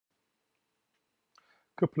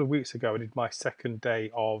couple of weeks ago, I did my second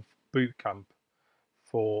day of boot camp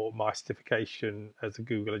for my certification as a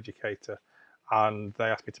Google Educator, and they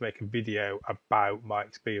asked me to make a video about my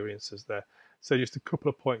experiences there. So just a couple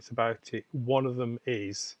of points about it. One of them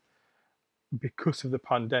is, because of the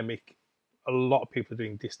pandemic, a lot of people are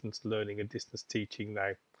doing distance learning and distance teaching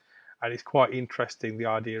now. And it's quite interesting, the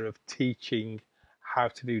idea of teaching how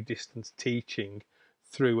to do distance teaching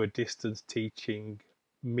through a distance teaching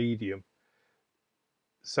medium.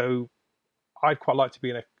 So I'd quite like to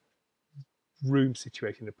be in a room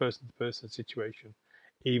situation, a person-to-person situation,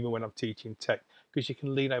 even when I'm teaching tech, because you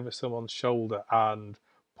can lean over someone's shoulder and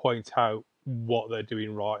point out what they're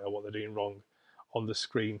doing right or what they're doing wrong on the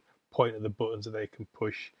screen, point at the buttons that they can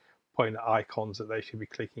push, point at icons that they should be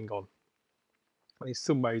clicking on. And in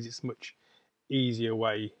some ways, it's a much easier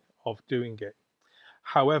way of doing it.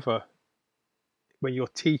 However, when you're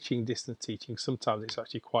teaching distance teaching, sometimes it's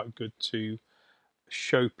actually quite good to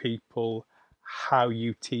show people how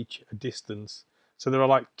you teach a distance. So there are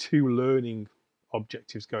like two learning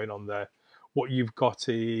objectives going on there. What you've got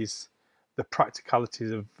is the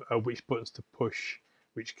practicalities of which buttons to push,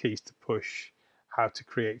 which keys to push, how to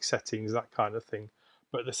create settings, that kind of thing.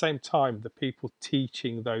 But at the same time, the people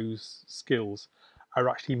teaching those skills are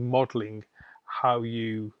actually modeling how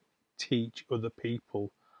you teach other people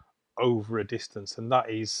over a distance, and that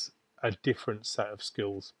is a different set of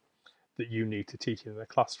skills that you need to teach in the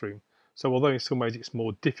classroom. So although in some ways it's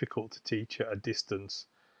more difficult to teach at a distance,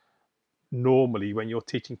 normally when you're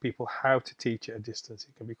teaching people how to teach at a distance,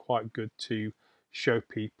 it can be quite good to show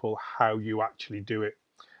people how you actually do it.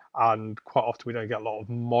 And quite often we don't get a lot of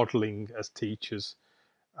modeling as teachers.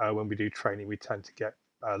 When we do training, we tend to get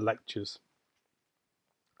lectures.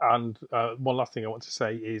 And one last thing I want to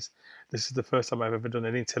say is, this is the first time I've ever done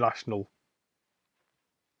an international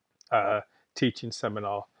teaching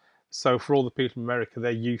seminar. So for all the people in America,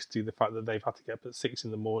 they're used to the fact that they've had to get up at 6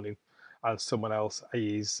 in the morning and someone else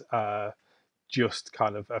is just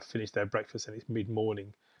kind of finished their breakfast and it's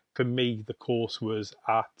mid-morning. For me, the course was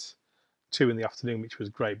at 2 in the afternoon, which was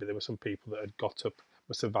great, but there were some people that had got up,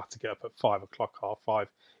 must have had to get up at 5 o'clock, 5:30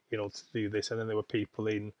 in order to do this. And then there were people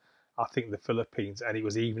in, I think, the Philippines, and it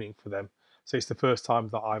was evening for them. So it's the first time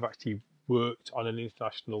that I've actually worked on an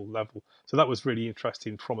international level. So that was really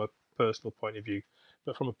interesting from a personal point of view,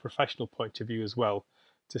 but from a professional point of view as well,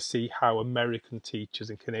 to see how American teachers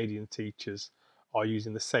and Canadian teachers are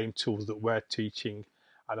using the same tools that we're teaching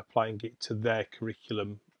and applying it to their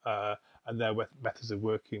curriculum, and their methods of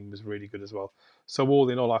working was really good as well. So all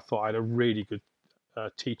in all, I thought I had a really good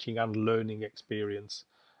teaching and learning experience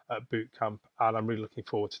at boot camp, and I'm really looking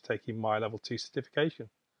forward to taking my level 2 certification.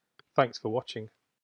 Thanks for watching.